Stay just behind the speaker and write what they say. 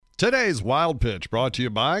Today's Wild Pitch brought to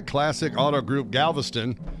you by Classic Auto Group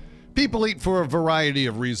Galveston. People eat for a variety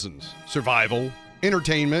of reasons. Survival,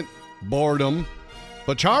 entertainment, boredom.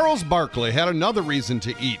 But Charles Barkley had another reason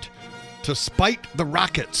to eat. To spite the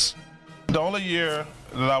Rockets. The only year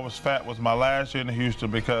that I was fat was my last year in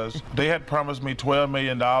Houston because they had promised me $12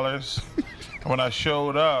 million. When I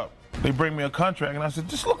showed up, they bring me a contract, and I said,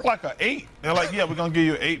 "This look like an 8." They're like, "Yeah, we're gonna give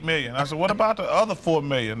you $8 million." I said, "What about the other $4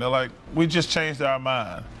 million?" They're like, "We just changed our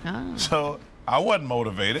mind." Oh. So I wasn't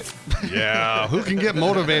motivated. Yeah, who can get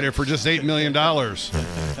motivated for just $8 million?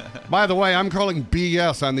 By the way, I'm calling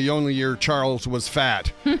BS on the only year Charles was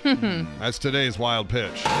fat. That's today's Wild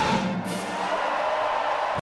Pitch.